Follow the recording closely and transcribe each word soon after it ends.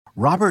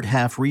Robert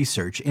Half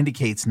research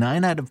indicates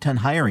 9 out of 10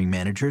 hiring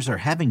managers are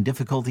having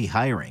difficulty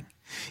hiring.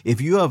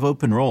 If you have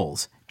open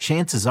roles,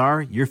 chances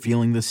are you're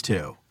feeling this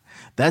too.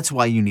 That's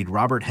why you need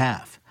Robert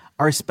Half.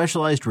 Our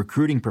specialized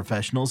recruiting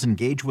professionals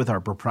engage with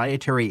our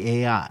proprietary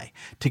AI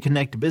to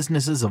connect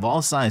businesses of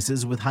all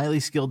sizes with highly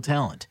skilled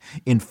talent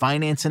in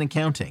finance and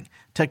accounting,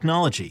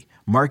 technology,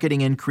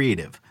 marketing and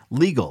creative,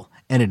 legal,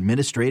 and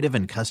administrative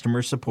and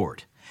customer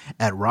support.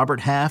 At Robert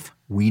Half,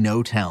 we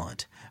know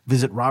talent.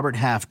 Visit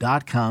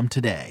roberthalf.com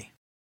today.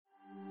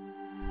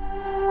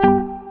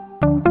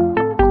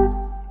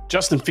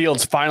 Justin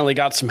Fields finally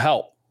got some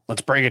help.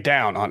 Let's break it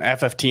down on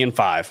FFT in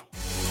 5.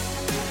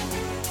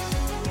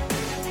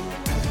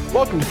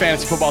 Welcome to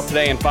Fantasy Football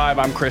Today in 5.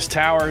 I'm Chris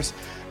Towers.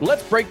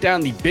 Let's break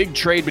down the big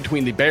trade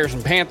between the Bears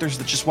and Panthers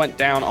that just went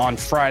down on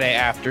Friday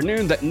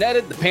afternoon that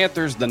netted the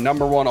Panthers the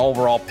number 1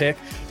 overall pick.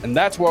 And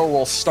that's where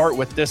we'll start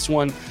with this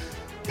one.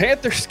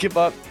 Panthers give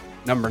up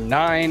number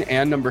 9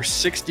 and number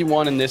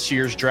 61 in this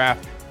year's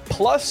draft,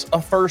 plus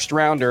a first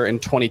rounder in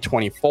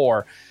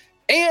 2024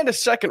 and a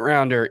second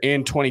rounder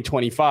in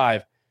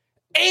 2025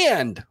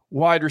 and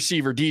wide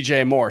receiver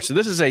DJ Moore. So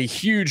this is a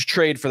huge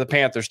trade for the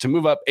Panthers to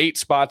move up 8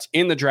 spots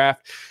in the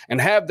draft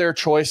and have their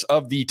choice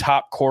of the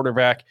top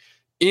quarterback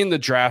in the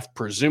draft.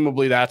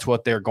 Presumably that's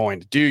what they're going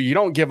to do. You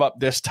don't give up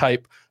this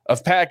type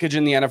of package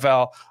in the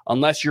NFL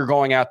unless you're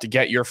going out to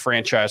get your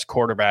franchise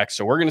quarterback.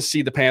 So we're going to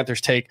see the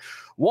Panthers take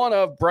one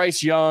of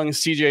Bryce Young,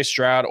 CJ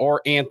Stroud,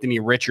 or Anthony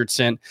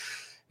Richardson. And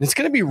it's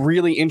going to be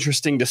really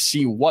interesting to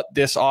see what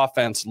this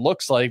offense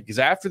looks like, because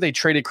after they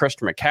traded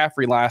Christian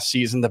McCaffrey last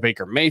season, the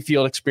Baker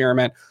Mayfield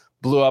experiment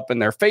blew up in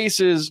their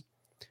faces.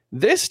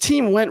 This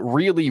team went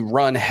really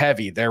run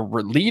heavy. Their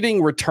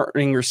leading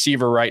returning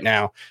receiver right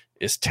now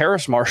is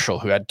Terrace Marshall,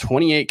 who had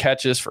 28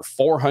 catches for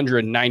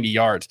 490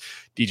 yards.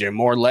 DJ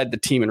Moore led the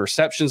team in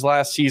receptions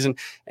last season,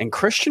 and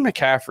Christian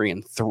McCaffrey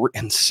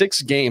in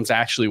 6 games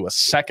actually was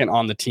second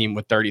on the team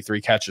with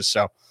 33 catches.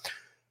 So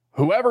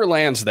whoever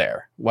lands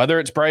there, whether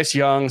it's Bryce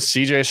Young,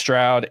 CJ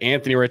Stroud,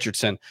 Anthony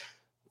Richardson,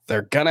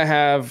 they're going to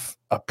have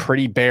a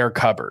pretty bare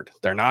cupboard.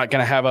 They're not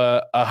going to have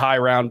a high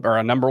round or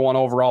a number 1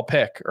 overall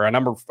pick or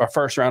a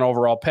first round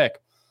overall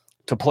pick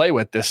to play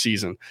with this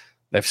season.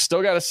 They've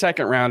still got a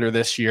second rounder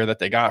this year that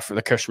they got for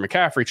the Christian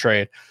McCaffrey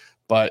trade,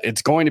 but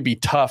it's going to be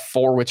tough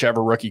for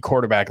whichever rookie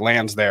quarterback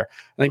lands there.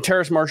 I think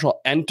Terrace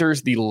Marshall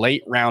enters the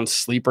late round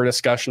sleeper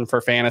discussion for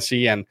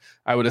fantasy, and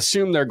I would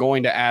assume they're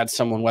going to add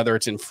someone, whether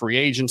it's in free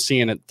agency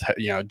and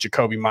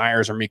Jacoby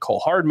Myers or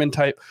Mecole Hardman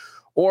type,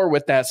 or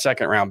with that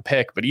second round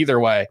pick. But either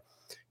way,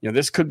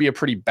 this could be a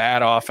pretty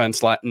bad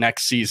offense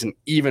next season,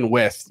 even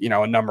with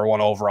a number 1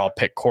 overall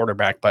pick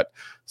quarterback. But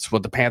it's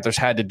what the Panthers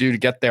had to do to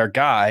get their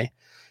guy,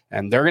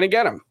 and they're going to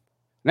get him.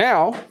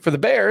 Now, for the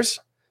Bears,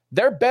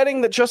 they're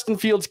betting that Justin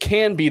Fields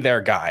can be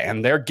their guy,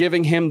 and they're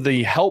giving him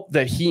the help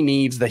that he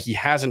needs that he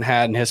hasn't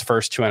had in his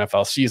first 2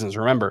 NFL seasons.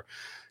 Remember,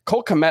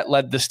 Cole Kmet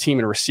led this team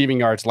in receiving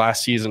yards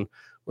last season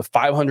with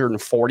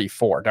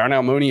 544.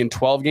 Darnell Mooney in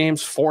 12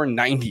 games,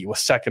 490, was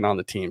second on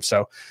the team.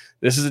 So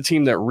this is a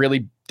team that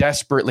really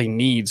desperately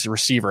needs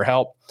receiver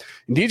help.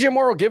 And DJ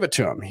Moore will give it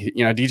to him.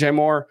 DJ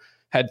Moore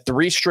had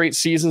 3 straight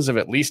seasons of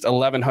at least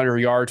 1,100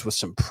 yards with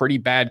some pretty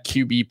bad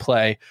QB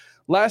play.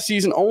 Last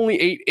season, only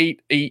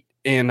 888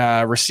 in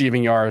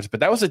receiving yards, but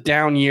that was a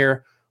down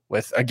year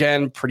with,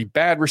 again, pretty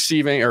bad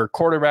receiving or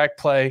quarterback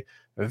play,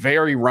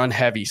 very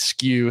run-heavy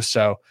skew.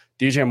 So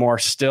DJ Moore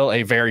still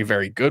a very,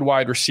 very good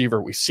wide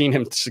receiver. We've seen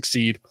him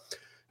succeed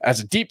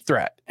as a deep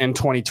threat in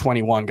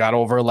 2021, got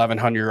over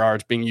 1,100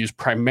 yards, being used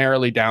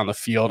primarily down the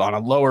field on a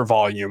lower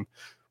volume.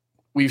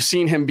 We've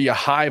seen him be a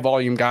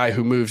high-volume guy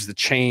who moves the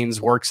chains,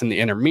 works in the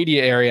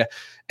intermediate area,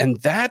 and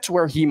that's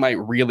where he might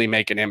really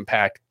make an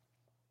impact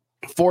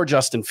for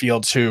Justin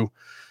Fields, who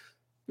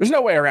there's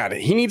no way around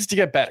it. He needs to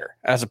get better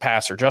as a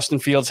passer. Justin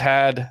Fields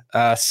had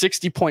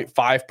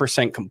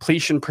 60.5%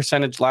 completion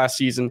percentage last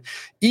season,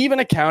 even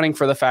accounting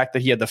for the fact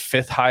that he had the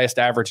 5th highest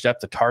average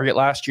depth of target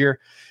last year.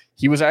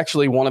 He was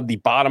actually one of the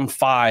bottom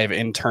 5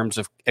 in terms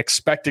of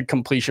expected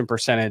completion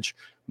percentage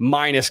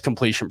minus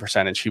completion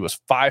percentage. He was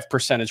 5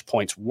 percentage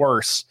points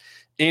worse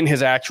in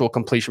his actual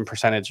completion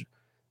percentage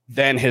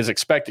than his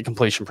expected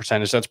completion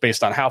percentage. That's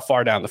based on how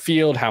far down the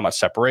field, how much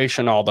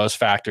separation, all those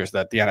factors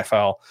that the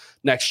NFL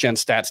next gen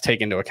stats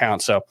take into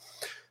account. So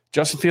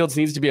Justin Fields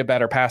needs to be a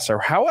better passer.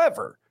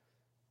 However,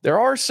 there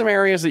are some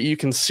areas that you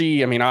can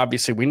see. I mean,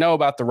 obviously we know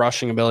about the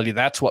rushing ability.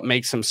 That's what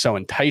makes him so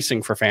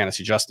enticing for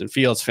fantasy. Justin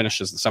Fields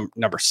finishes the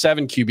number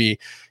 7 QB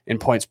in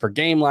points per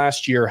game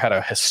last year, had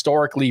a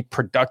historically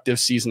productive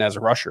season as a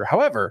rusher.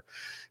 However,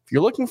 if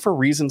you're looking for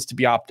reasons to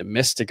be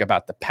optimistic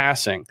about the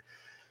passing,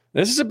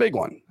 this is a big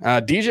one.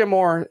 DJ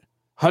Moore,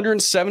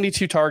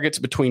 172 targets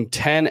between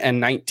 10 and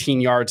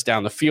 19 yards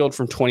down the field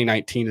from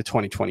 2019 to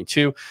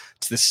 2022.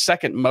 It's the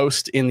second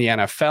most in the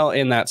NFL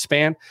in that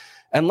span.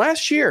 And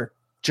last year,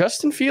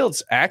 Justin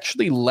Fields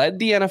actually led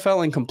the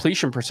NFL in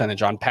completion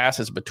percentage on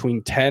passes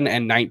between 10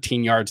 and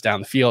 19 yards down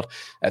the field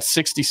at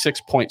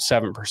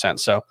 66.7%.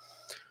 So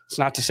it's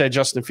not to say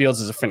Justin Fields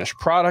is a finished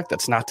product.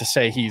 That's not to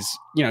say he's,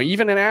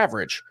 even an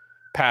average.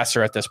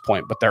 passer at this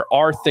point, but there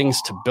are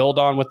things to build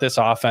on with this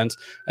offense.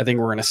 I think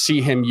we're going to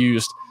see him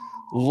used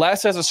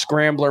less as a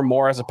scrambler,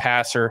 more as a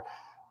passer.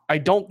 I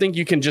don't think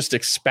you can just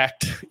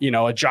expect,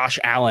 a Josh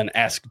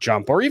Allen-esque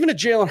jump or even a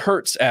Jalen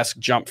Hurts-esque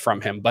jump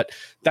from him, but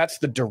that's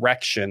the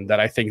direction that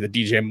I think the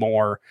DJ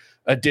Moore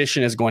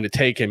addition is going to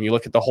take him. You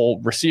look at the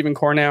whole receiving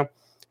core now,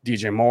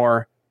 DJ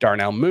Moore,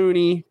 Darnell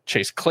Mooney,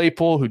 Chase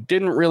Claypool, who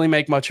didn't really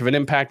make much of an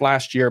impact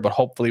last year, but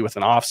hopefully with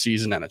an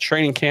offseason and a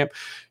training camp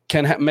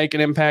can make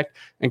an impact,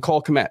 and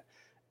Cole Kmet.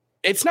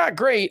 It's not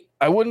great.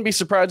 I wouldn't be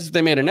surprised if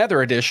they made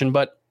another addition,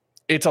 but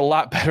it's a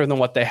lot better than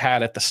what they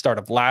had at the start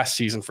of last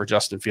season for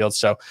Justin Fields.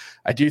 So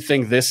I do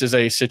think this is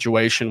a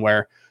situation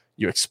where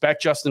you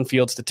expect Justin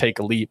Fields to take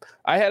a leap.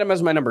 I had him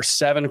as my number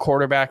 7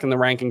 quarterback in the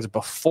rankings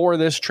before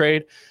this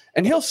trade,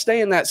 and he'll stay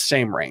in that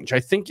same range.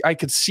 I think I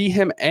could see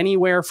him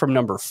anywhere from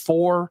number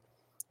 4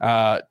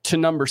 to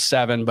number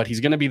 7, but he's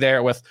going to be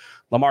there with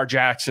Lamar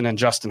Jackson and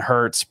Justin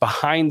Hurts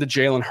behind the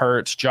Jalen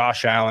Hurts,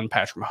 Josh Allen,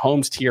 Patrick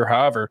Mahomes tier.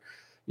 However,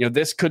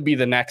 this could be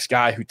the next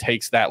guy who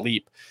takes that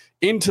leap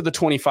into the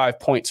 25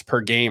 points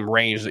per game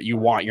range that you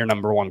want your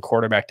number 1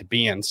 quarterback to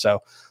be in.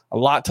 So a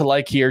lot to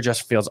like here.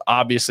 Justin Fields,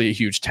 obviously a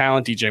huge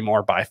talent. DJ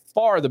Moore, by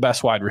far the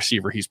best wide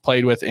receiver he's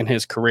played with in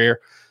his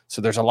career.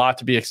 So there's a lot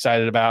to be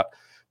excited about.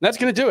 And that's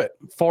going to do it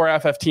for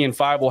FFT and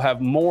 5. We'll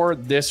have more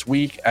this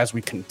week as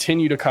we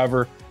continue to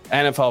cover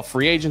NFL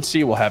free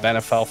agency. We'll have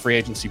NFL free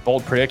agency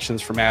bold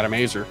predictions from Adam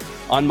Azer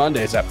on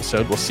Monday's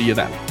episode. We'll see you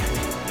then.